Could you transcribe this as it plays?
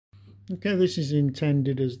Okay, this is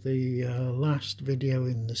intended as the last video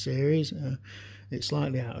in the series. It's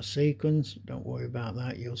slightly out of sequence. Don't worry about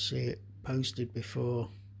that. You'll see it posted before.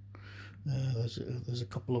 There's a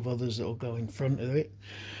couple of others that will go in front of it.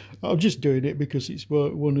 I'm just doing it because it's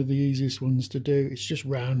one of the easiest ones to do. It's just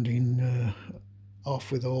rounding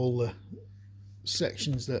off with all the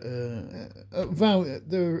sections that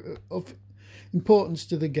they're of importance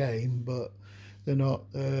to the game, but they're not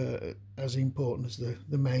as important as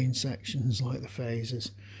the main sections like the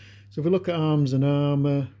phases. So if we look at arms and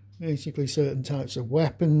armour, basically certain types of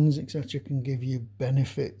weapons etc. can give you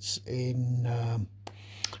benefits in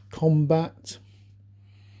combat.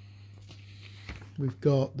 We've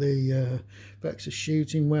got the effects of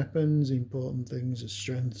shooting weapons, important things as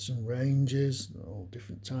strengths and ranges, all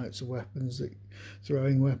different types of weapons,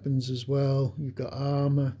 throwing weapons as well. You've got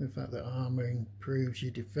armour, the fact that armour improves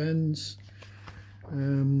your defence.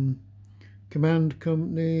 Command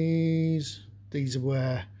companies, these are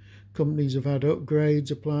where companies have had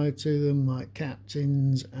upgrades applied to them, like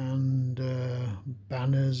captains and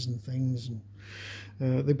banners and things.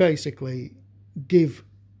 They basically give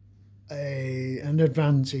an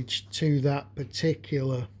advantage to that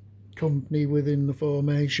particular company within the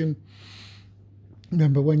formation.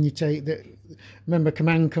 Remember, when you take the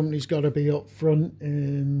command company's got to be up front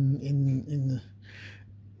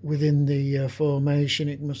within the formation.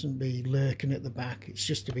 It mustn't be lurking at the back. It's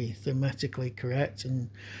just to be thematically correct. And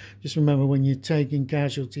just remember, when you're taking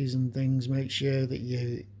casualties and things, make sure that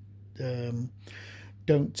you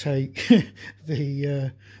don't take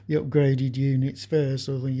the upgraded units first,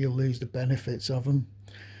 or then you'll lose the benefits of them.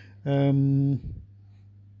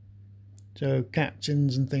 So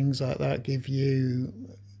captains and things like that give you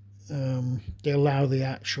they allow the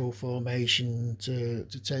actual formation to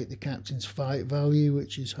take the captain's fight value,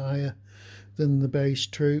 which is higher than the base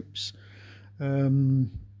troops.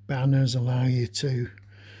 Banners allow you to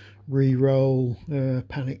re-roll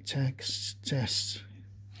panic tests.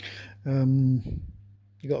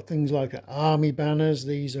 You got things like army banners.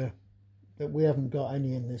 These are that we haven't got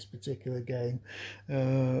any in this particular game,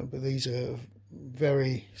 but these are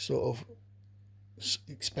very sort of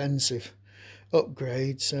expensive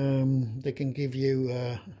upgrades. They can give you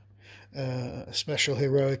a special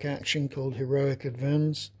heroic action called Heroic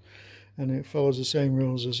Advance, and it follows the same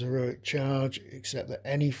rules as Heroic Charge, except that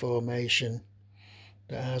any formation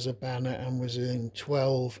that has a banner and was within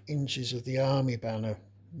 12 inches of the army banner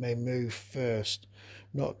may move first,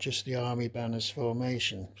 not just the army banner's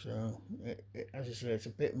formation. So as I said, it's a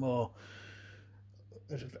bit more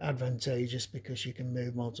advantageous because you can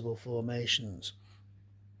move multiple formations.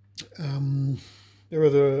 There are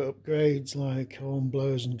other upgrades like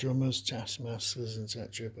hornblowers and drummers, taskmasters,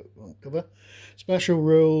 etc., but we won't cover. Special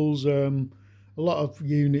rules. A lot of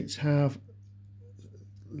units have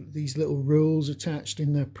these little rules attached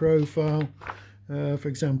in their profile. For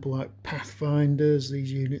example, like Pathfinders,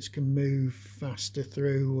 these units can move faster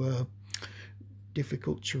through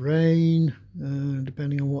difficult terrain,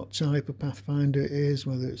 depending on what type of Pathfinder it is,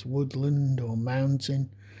 whether it's woodland or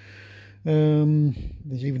mountain.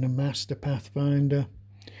 There's even a Master Pathfinder.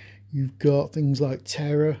 You've got things like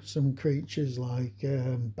terror, some creatures like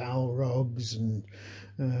Balrogs and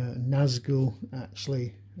Nazgul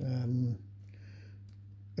actually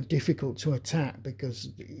are difficult to attack because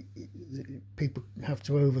people have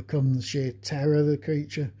to overcome the sheer terror the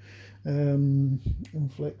creature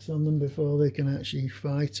inflicts on them before they can actually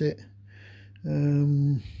fight it.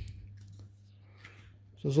 So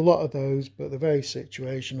there's a lot of those, but they're very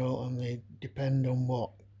situational and they depend on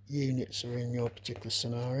what units are in your particular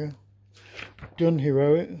scenario. Done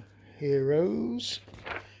heroes.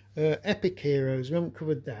 Epic heroes, we haven't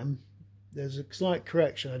covered them. There's a slight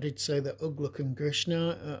correction. I did say that Ugluk and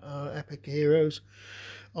Grishna are epic heroes.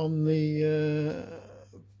 On the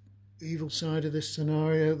evil side of this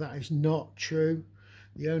scenario, that is not true.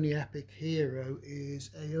 The only epic hero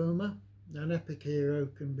is Aoma. An epic hero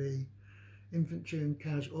can be infantry and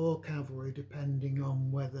or cavalry, depending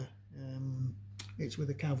on whether it's with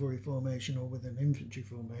a cavalry formation or with an infantry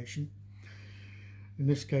formation. In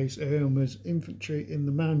this case, Aoma's infantry in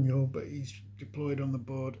the manual, but he's deployed on the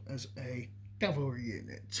board as a cavalry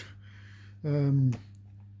unit.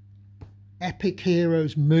 Epic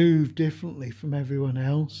heroes move differently from everyone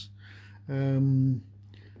else.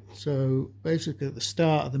 So basically at the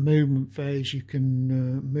start of the movement phase, you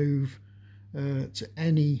can move to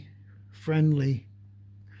any friendly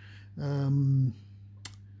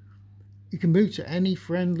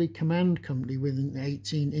command company within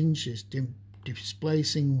 18 inches,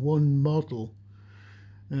 displacing one model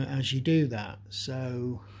as you do that.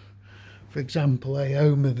 So for example,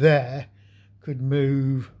 Aoma there could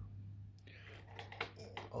move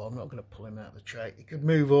oh, I'm not going to pull him out of the tray. He could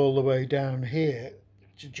move all the way down here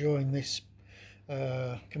to join this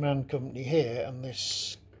command company here, and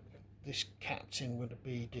this captain would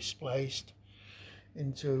be displaced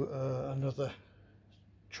into another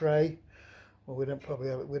tray. Well,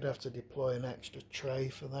 we'd have to deploy an extra tray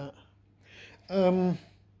for that.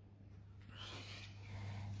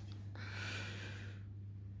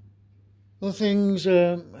 Other things,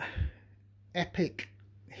 epic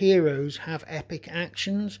heroes have epic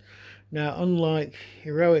actions. Now, unlike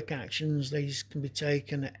heroic actions, these can be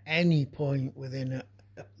taken at any point within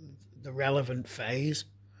the relevant phase.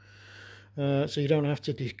 So you don't have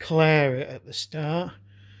to declare it at the start.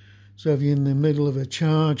 So if you're in the middle of a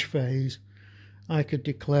charge phase, I could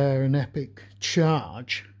declare an epic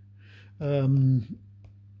charge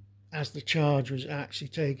as the charge was actually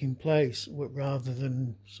taking place, rather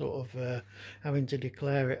than sort of having to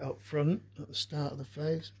declare it up front at the start of the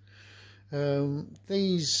phase.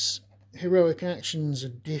 These heroic actions are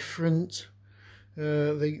different.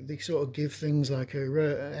 They sort of give things like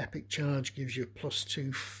an epic charge gives you a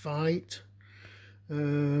 +2 fight.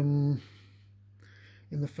 In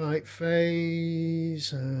the fight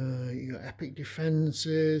phase, you got epic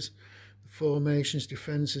defenses. The formation's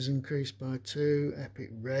defenses increased by 2.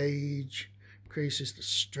 Epic rage increases the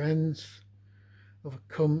strength of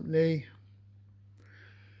a company.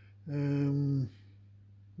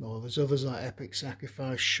 Well, there's others like epic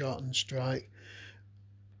sacrifice, shot and strike.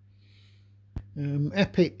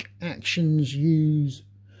 Epic actions use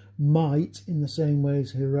might in the same way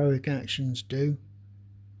as heroic actions do.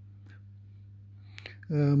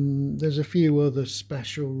 There's a few other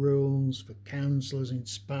special rules for counsellors,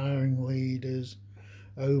 inspiring leaders,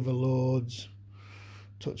 overlords,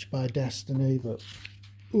 touched by destiny, but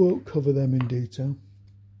we won't cover them in detail.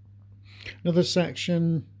 Another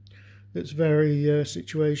section that's very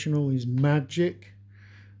situational is magic.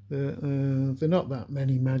 There are not that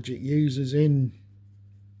many magic users in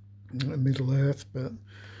Middle Earth, but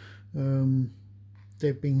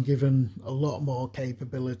they've been given a lot more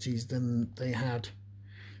capabilities than they had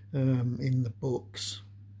in the books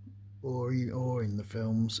or in the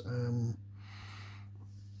films.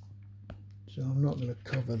 So I'm not going to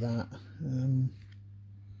cover that.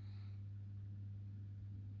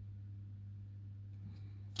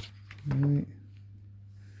 Right.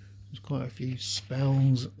 There's quite a few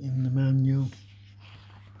spells in the manual.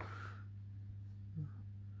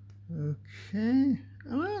 Okay,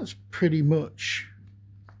 well, that's pretty much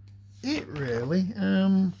it really.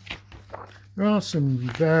 There are some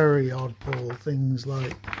very oddball things,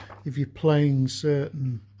 like if you're playing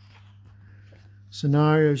certain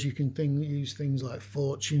scenarios, you can use things like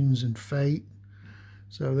fortunes and fate,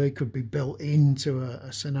 so they could be built into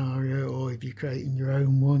a scenario, or if you're creating your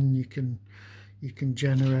own one, you can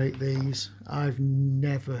generate these. I've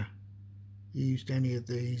never used any of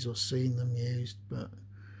these or seen them used, but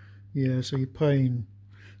yeah, so you're paying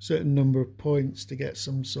a certain number of points to get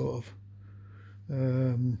some sort of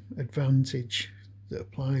advantage that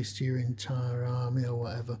applies to your entire army or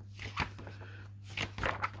whatever.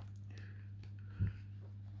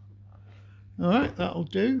 Alright, that'll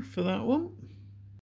do for that one.